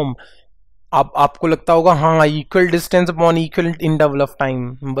uniform. अब आपको लगता होगा हाँ equal distance upon equal interval of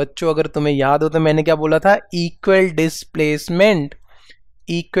time. बच्चों अगर तुम्हें याद हो तो मैंने क्या बोला था? Equal displacement,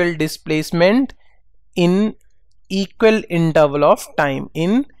 equal displacement in equal interval of time,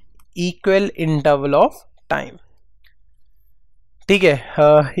 in equal interval of time, ठीक है,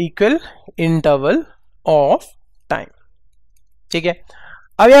 इक्वल इंटरवल ऑफ टाइम, ठीक है.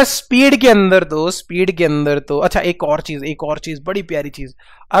 अब यार स्पीड के अंदर तो अच्छा एक और चीज बड़ी प्यारी चीज,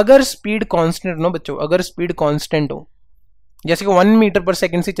 अगर स्पीड कांस्टेंट हो बच्चों, अगर स्पीड कांस्टेंट हो, जैसे कि 1 मीटर पर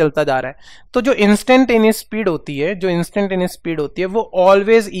सेकंड से चलता जा रहा है, तो जो इंस्टेंटेनियस स्पीड होती है, वो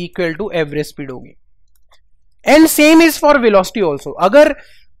always equal to average speed होगी. And same is for velocity also. अगर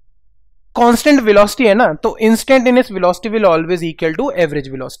कांस्टेंट वेलोसिटी है ना, तो instantaneous velocity will always equal to average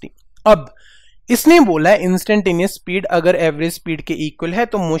velocity. अब इसने बोला है इंस्टेंटेनियस स्पीड अगर एवरेज स्पीड के इक्वल है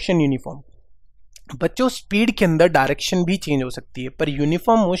तो मोशन यूनिफॉर्म. बच्चों स्पीड के अंदर डायरेक्शन भी चेंज हो सकती है, पर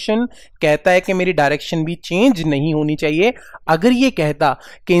यूनिफॉर्म मोशन कहता है कि मेरी डायरेक्शन भी चेंज नहीं होनी चाहिए. अगर ये कहता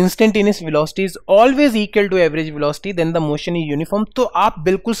कि instantaneous velocity is always equal to average velocity, then the motion is uniform, तो आप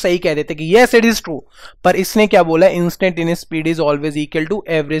बिल्कुल सही कह देते कि यस इट इज ट्रू. पर इसने क्या बोला? Instantaneous speed is always equal to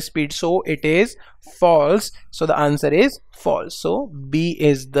average speed, so it is false. So the answer is false. So B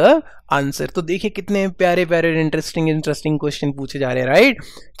is the answer. तो देखिए कितने प्यारे प्यारे इंटरेस्टिंग क्वेश्चन पूछे जा रहे हैं, राइट.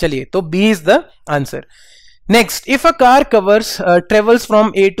 चलिए तो B is the answer. Next, if a car travels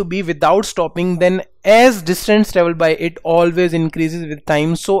from A to B without stopping, then as distance traveled by it always increases with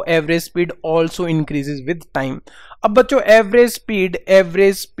time, so average speed also increases with time. अब बच्चों average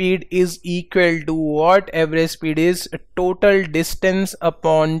speed is equal to what? Average speed is total distance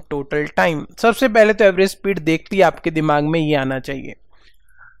upon total time. सबसे पहले तो average speed देखती है आपके दिमाग में ये आना चाहिए.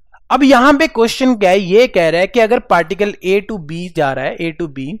 अब यहां पे क्वेश्चन क्या है, ये कह रहा है कि अगर पार्टिकल ए टू बी जा रहा है, ए टू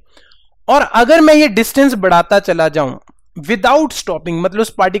बी, और अगर मैं ये डिस्टेंस बढ़ाता चला जाऊं विदाउट स्टॉपिंग, मतलब उस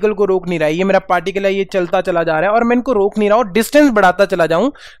पार्टिकल को रोक नहीं रहा है, ये मेरा पार्टिकल है, ये चलता चला जा रहा है और मैं इनको रोक नहीं रहा हूं, डिस्टेंस बढ़ाता चला जाऊं,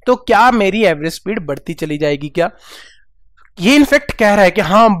 तो क्या मेरी एवरेज स्पीड बढ़ती चली जाएगी क्या? ये इनफैक्ट कह रहा है कि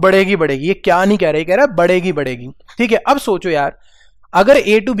हाँ बढ़ेगी बढ़ेगी. ये क्या नहीं कह रहा है, कह रहा है बढ़ेगी बढ़ेगी. ठीक है, अब सोचो यार, अगर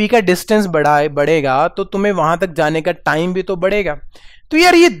ए टू बी का डिस्टेंस बढ़ेगा तो तुम्हें वहां तक जाने का टाइम भी तो बढ़ेगा. तो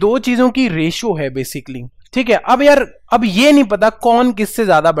यार ये दो चीजों की रेशियो है बेसिकली. ठीक है, अब यार अब ये नहीं पता कौन किससे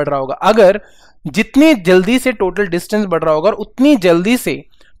ज्यादा बढ़ रहा होगा. अगर जितनी जल्दी से टोटल डिस्टेंस बढ़ रहा होगा और उतनी जल्दी से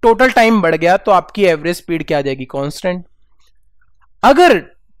टोटल टाइम बढ़ गया तो आपकी एवरेज स्पीड क्या आ जाएगी? कांस्टेंट. अगर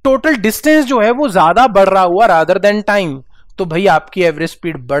टोटल डिस्टेंस जो है वो ज्यादा बढ़ रहा हुआ रादर देन टाइम, तो भाई आपकी एवरेज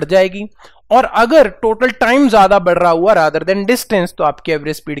स्पीड बढ़ जाएगी. और अगर टोटल टाइम ज्यादा बढ़ रहा हुआ रादर देन डिस्टेंस, तो आपकी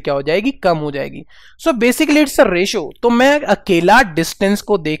एवरेज स्पीड क्या हो जाएगी? कम हो जाएगी. So basically it's a ratio. तो मैं अकेला डिस्टेंस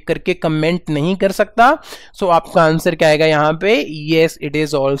को देख करके कमेंट नहीं कर सकता. सो आपका आंसर क्या आएगा यहां पे? Yes, it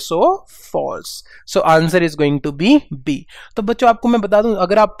is also false. So answer is going to be B. तो बच्चों आपको मैं बता दूं,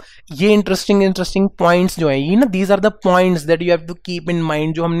 अगर आप ये इंटरेस्टिंग पॉइंट्स जो है ये ना, these are the points that you have to keep in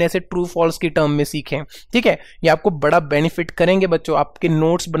mind, जो हमने ऐसे ट्रू फॉल्स की टर्म में सीखे. ठीक है, ये आपको बड़ा बेनिफिट करेंगे बच्चों. आपके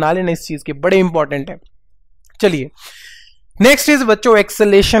नोट्स बना लेना इस चीज के, बड़े इंपॉर्टेंट है. चलिए नेक्स्ट इज बच्चों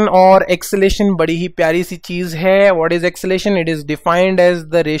एक्सेलेरेशन. और एक्सेलेरेशन बड़ी ही प्यारी सी चीज है. What is acceleration? It is defined as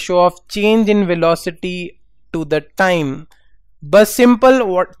the ratio of change in velocity two the time. बस simple,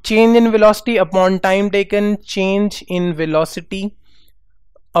 what change in velocity upon time taken, change in velocity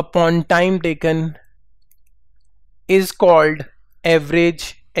upon time taken is called average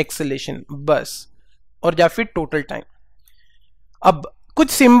acceleration. बस, और या फिर total time. अब कुछ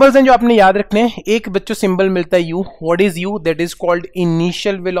symbols हैं जो आपने याद रखने हैं. एक बच्चों सिंबल मिलता है you. What is you? That is called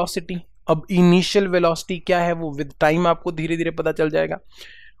initial velocity. अब इनिशियल वेलोसिटी क्या है वो विद टाइम आपको धीरे धीरे पता चल जाएगा.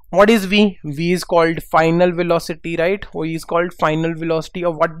 What is we? We is called final velocity, right? वो इज कॉल्ड फाइनल वेलोसिटी.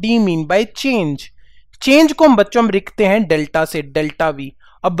 और what do you mean by change? Change को हम बच्चों हम लिखते हैं डेल्टा से, डेल्टा वी.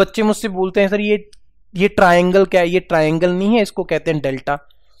 अब बच्चे मुझसे बोलते हैं सर ये ट्राइंगल क्या है? ये ट्राइंगल नहीं है, इसको कहते हैं डेल्टा.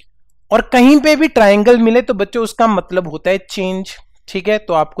 और कहीं पे भी ट्राइंगल मिले तो बच्चों उसका मतलब होता है चेंज. ठीक है,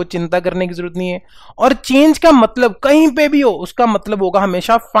 तो आपको चिंता करने की जरूरत नहीं है. और चेंज का मतलब कहीं पे भी हो, उसका मतलब होगा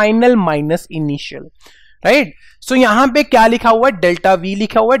हमेशा फाइनल माइनस इनिशियल, राइट? सो यहां पे क्या लिखा हुआ है? डेल्टा वी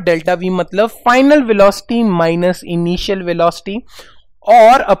लिखा हुआ है. डेल्टा वी मतलब final velocity minus initial velocity,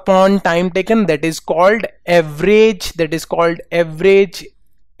 और upon time taken, that is called average, that is called average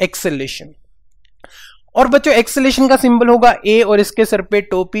acceleration. और बच्चों एक्सेलेरेशन का सिंबल होगा ए और इसके सर पे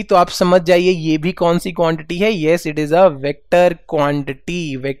टोपी. तो आप समझ जाइए ये भी कौन सी क्वांटिटी है? Yes, it is a vector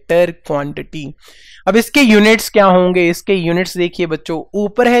quantity, vector quantity. अब इसके यूनिट्स क्या होंगे? इसके यूनिट्स देखिए बच्चों,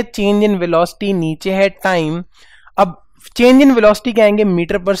 ऊपर है चेंज इन वेलोसिटी, नीचे है टाइम. अब चेंज इन वेलोसिटी क्या आएंगे?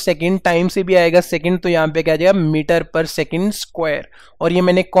 मीटर पर सेकंड. टाइम से भी आएगा सेकंड, तो यहां पे क्या आ जाएगा? मीटर पर सेकंड स्क्वायर. और ये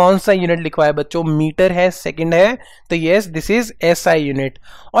मैंने कौन सा यूनिट लिखवाया बच्चों? मीटर है, सेकंड है, तो yes this is SI unit.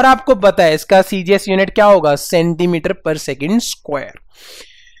 और आपको पता है इसका सीजीएस यूनिट क्या होगा? सेंटीमीटर पर सेकंड स्क्वायर.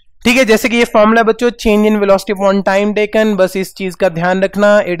 ठीक है, जैसे कि ये फॉर्मूला बच्चों change in velocity upon time taken, बस इस चीज का ध्यान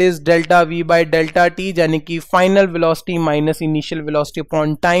रखना. It is delta we by delta T, यानी कि final velocity minus initial velocity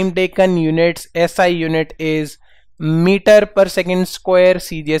upon time taken. Units, SI unit is metre पर second square,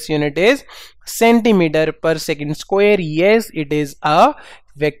 CGS unit is centimetre पर second square. Yes, it is a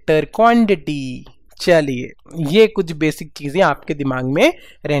vector quantity. चलिए, ये कुछ basic चीजें आपके दिमाग में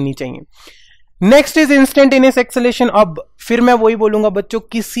रहनी चाहिए. Next is instantaneous acceleration. अब फिर मैं वही बोलूंगा बच्चों,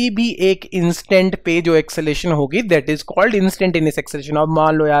 किसी भी एक इंस्टेंट पे जो एक्सेलेरेशन होगी that is called instantaneous acceleration. अब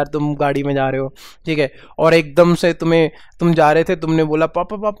मान लो यार तुम गाड़ी में जा रहे हो, ठीक है, और एकदम से तुम जा रहे थे, तुमने बोला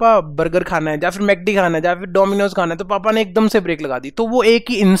पापा पापा बर्गर खाना है, या फिर मैकडी खाना है, या फिर डोमिनोज खाना है, तो पापा ने एकदम से ब्रेक लगा दी. तो वो एक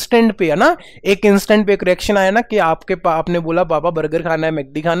ही इंस्टेंट पे है ना, एक इंस्टेंट पे एक रिएक्शन आया ना कि आपने बोला पापा बर्गर खाना है,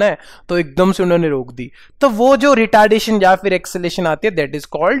 मैकडी खाना है, तो एकदम से उन्होंने रोक दी. तो वो जो रिटार्डेशन या फिर एक्सेलेरेशन आती है that is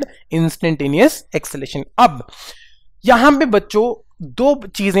called instantaneous acceleration. अब यहां पे बच्चों दो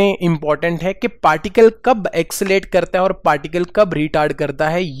चीजें इंपॉर्टेंट है कि पार्टिकल कब एक्सेलेरेट करता है और पार्टिकल कब रिटार्ड करता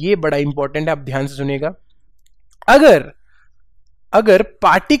है. ये बड़ा इंपॉर्टेंट है, आप ध्यान से सुनिएगा. अगर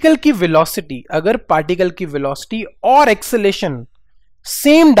पार्टिकल की वेलोसिटी और एक्सेलेरेशन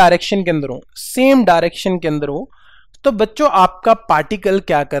सेम डायरेक्शन के अंदर हो, तो बच्चों आपका पार्टिकल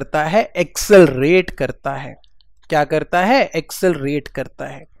क्या करता है? एक्सेलरेट करता है. क्या करता है, एक्सेलरेट करता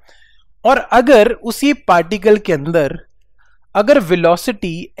है। और अगर उसी पार्टिकल के अंदर अगर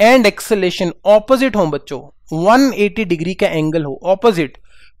वेलोसिटी एंड एक्सेलेरेशन ऑपोजिट हो बच्चों, 180 डिग्री का एंगल हो ऑपोजिट,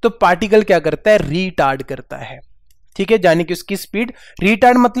 तो पार्टिकल क्या करता है, रिटार्ड करता है। ठीक है, यानी कि उसकी स्पीड,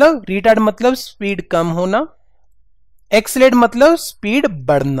 रिटार्ड मतलब स्पीड कम होना, एक्सेलेरेट मतलब स्पीड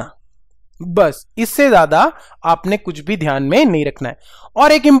बढ़ना। बस, इससे ज्यादा आपने कुछ भी ध्यान में नहीं रखना है।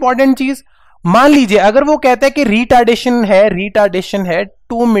 और एक इंपॉर्टेंट चीज, मान लीजिए अगर वो कहता है कि रिटार्डेशन है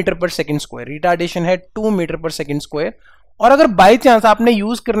 2 मीटर पर सेकेंड स्क्वायर, रिटार्डेशन है 2 मीटर पर सेकेंड स्क्वायर, और अगर बाई चांस आपने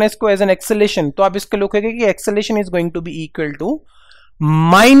यूज करना है इसको एज एन एक्सेलेरेशन, तो आप इसको लिखोगे कि acceleration is going to be equal to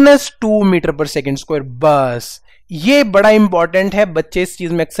 -2 metre पर सेकेंड स्क्वायर। बस, ये बड़ा इंपॉर्टेंट है, बच्चे इस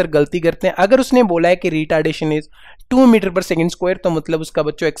चीज में अक्सर गलती करते हैं। अगर उसने बोला है कि रिटार्डेशन इज 2 मीटर पर सेकेंड स्क्वायर, तो मतलब उसका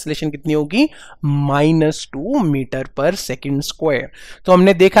बच्चों एक्सेलेरेशन कितनी होगी, -2 मीटर पर सेकेंड स्क्वायर। तो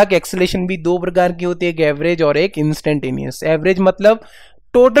हमने देखा कि एक्सेलेरेशन भी दो प्रकार की होती है, एक एवरेज और एक इंस्टेंटेनियस। एवरेज मतलब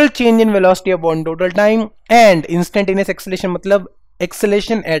total change in velocity upon total time, and instantaneous acceleration मतलब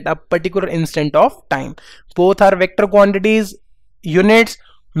acceleration at a particular instant of time. Both are vector quantities, units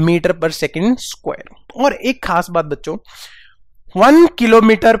metre पर सेकेंड स्क्वायर। और एक खास बात बच्चों, 1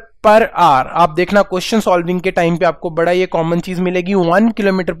 किलोमीटर पर आवर, आप देखना क्वेश्चन सॉल्विंग के टाइम पे आपको बड़ा ये कॉमन चीज मिलेगी, 1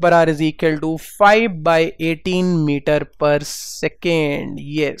 kilometre per hour is equal to 5/18 metre पर second.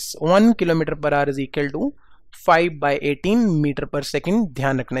 Yes, 1 kilometre per hour is equal to 5/18 metre पर सेकेंड।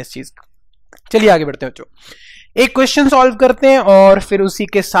 ध्यान रखना इस चीज का। चलिए आगे बढ़ते हैं बच्चों, एक क्वेश्चन सॉल्व करते हैं और फिर उसी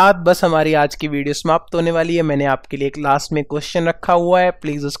के साथ बस हमारी आज की वीडियो समाप्त होने वाली है। मैंने आपके लिए एक लास्ट में क्वेश्चन रखा हुआ है,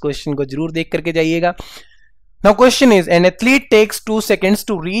 प्लीज उस क्वेश्चन को जरूर देख करके जाइएगा। Now question is, an athlete takes 2 seconds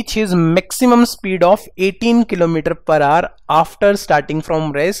to reach his maximum speed of 18 km per hour after starting from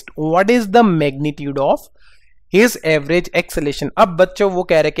rest. What is the magnitude of his average acceleration? अब बच्चों वो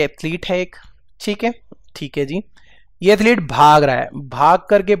कह रहे कि एथलीट है एक, ठीक है जी, ये एथलीट भाग रहा है, भाग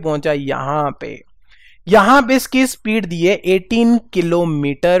करके पहुंचा यहां पे इसकी स्पीड दी है 18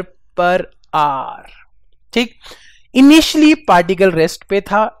 किलोमीटर पर आवर। ठीक, इनिशियली पार्टिकल रेस्ट पे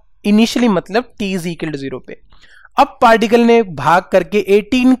था, इनिशियली मतलब t इज इक्वल टू 0 पे। अब पार्टिकल ने भाग करके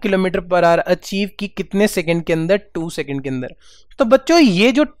 18 किलोमीटर पर आवर अचीव की कितने सेकंड के अंदर, 2 सेकंड के अंदर। तो बच्चों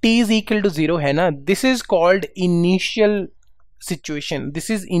ये जो t इज इक्वल टू 0 है ना, this is called initial situation,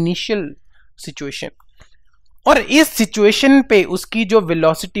 this is initial situation. और इस सिचुएशन पे उसकी जो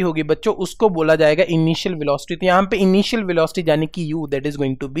वेलोसिटी होगी बच्चों, उसको बोला जाएगा इनिशियल वेलोसिटी। तो यहां पे इनिशियल वेलोसिटी यानी कि u, that is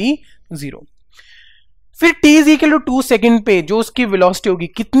going to be 0। फिर t is equal to 2 second पे जो उसकी वेलोसिटी होगी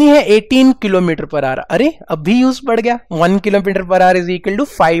कितनी है, 18 किलोमीटर पर आवर। अरे अभी यूज बढ़ गया, 1 kilometre per hour is equal to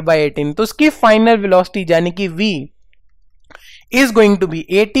 5/18। तो उसकी फाइनल वेलोसिटी यानी कि v is going to be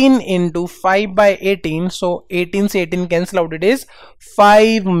 18 into 5/18. So 18 से 18 cancel out, it is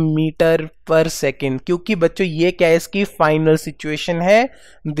 5 metre पर सेकेंड। क्योंकि बच्चों ये क्या है, इसकी फाइनल सिचुएशन है,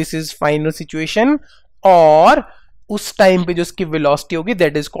 दिस इज फाइनल सिचुएशन। और उस टाइम पे जो उसकी वेलोसिटी होगी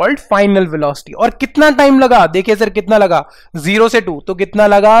that is called final velocity. और कितना टाइम लगा, देखिए सर कितना लगा, 0 से 2, तो कितना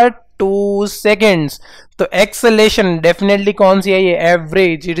लगा, 2 सेकेंड्स। तो एक्सेलेरेशन डेफिनेटली कौन सी है, ये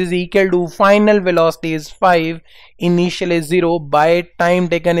average, it is equal to final velocity is 5, initial is 0, by time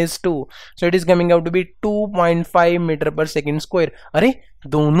taken is 2, so it is coming out to be 2.5 metre पर सेकेंड स्क्वायर। अरे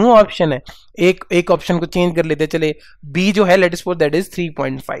दोनों ऑप्शन है, एक ऑप्शन को चेंज कर लेते, चले बी जो है let us suppose that is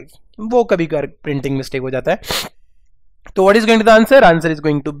 3.5, वो कभी प्रिंटिंग मिस्टेक हो जाता है। तो what is going to the answer, answer is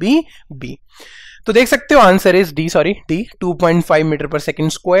going to be B. तो देख सकते हो आंसर इज डी, 2.5 मीटर पर सेकेंड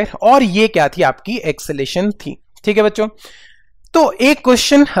स्क्वायर। और ये क्या थी, आपकी एक्सेलेरेशन थी। ठीक है बच्चों, तो एक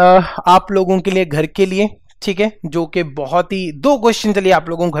क्वेश्चन आप लोगों के लिए घर के लिए, ठीक है, जो कि बहुत ही, 2 क्वेश्चन चलिए आप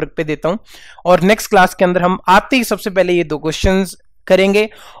लोगों को घर पे देता हूं, और नेक्स्ट क्लास के अंदर हम आते ही सबसे पहले ये 2 क्वेश्चंस करेंगे।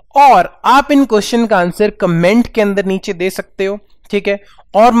 और आप इन क्वेश्चन का आंसर कमेंट के अंदर नीचे दे सकते हो, ठीक है,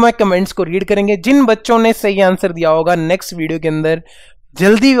 और मैं कमेंट्स को रीड करेंगे। जिन बच्चों ने सही आंसर दिया होगा नेक्स्ट वीडियो के अंदर,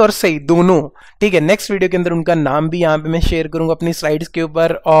 जल्दी और सही दोनों, ठीक है, नेक्स्ट वीडियो के अंदर उनका नाम भी यहां पे मैं शेयर करूंगा अपनी स्लाइड्स के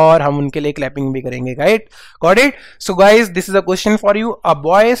ऊपर, और हम उनके लिए क्लैपिंग भी करेंगे। Right, got it. So guys, this is a question for you. A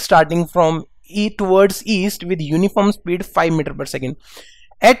boy starting from towards east with uniform speed 5 meter per second.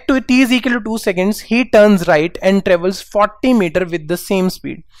 At t is equal to 2 seconds, he turns right and travels 40 meter with the same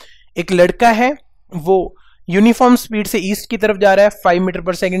speed. एक लड़का है, वो uniform speed से east की तरफ जा रहा है 5 मीटर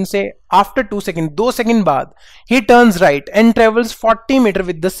पर सेकंड से। आफ्टर 2 सेकंड, 2 सेकंड बाद, he turns right and travels 40 meter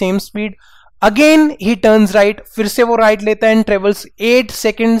with the same speed. Again he turns right, फिर से वो राइट लेता है and travels 8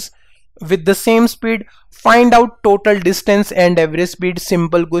 seconds with the same speed. Find out total distance and average speed.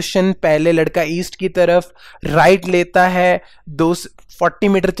 Simple question, पहले लड़का east की तरफ right लेता है, 40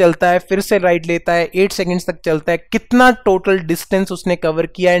 मीटर चलता है, फिर से राइट लेता है, 8 सेकंड्स तक चलता है, कितना टोटल डिस्टेंस उसने कवर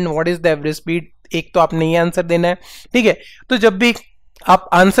किया, and what is the average speed, एक तो आपने ये आंसर देना है, ठीक है। तो जब भी आप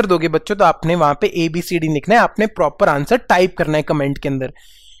आंसर दोगे बच्चों तो आपने वहां पे ABCD लिखना है, आपने प्रॉपर आंसर टाइप करना है कमेंट के अंदर।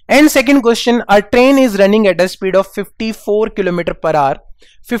 And second question, a train is running at a speed of 54 kilometre per hour,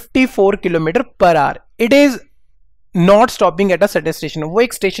 54 kilometre per hour, it is not stopping at a certain station, वो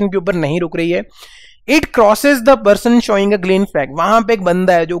एक स्टेशन के ऊपर नहीं रुक रही है। It crosses the person showing a green flag, वहां पे एक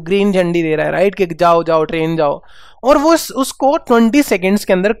बंदा है जो ग्रीन झंडी दे रहा है, राइट, कि जाओ जाओ ट्रेन जाओ, और वो उसको 20 सेकेंड्स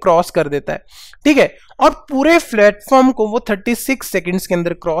के अंदर क्रॉस कर देता है, ठीक है। और पूरे प्लेटफॉर्म को वो 36 सेकेंड्स के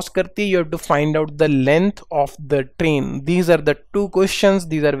अंदर क्रॉस करती है। You have to find out the length of the train. These are the 2 questions,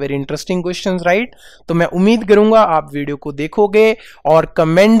 these are very interesting questions, right. तो मैं उम्मीद करूंगा आप वीडियो को देखोगे और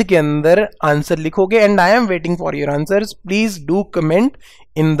कमेंट के अंदर आंसर लिखोगे, and I am waiting for your answers. Please do comment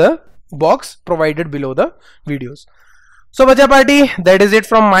in the box provided below the videos. सो बच्चा party, that is it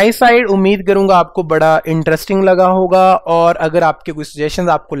from my side. उम्मीद करूंगा आपको बड़ा इंटरेस्टिंग लगा होगा, और अगर आपके कुछ सजेशंस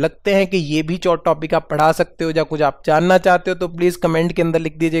आपको लगते हैं कि ये भी टॉपिक आप पढ़ा सकते हो या कुछ आप जानना चाहते हो तो प्लीज कमेंट के अंदर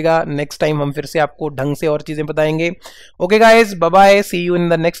लिख दीजिएगा। नेक्स्ट टाइम हम फिर से आपको ढंग से और चीजें बताएंगे। Okay guys, bye bye, C you in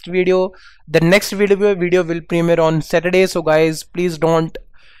the next video. The next video will premiere on Saturday, so guys please don't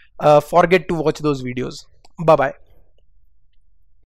forget to watch those videos. Bye bye.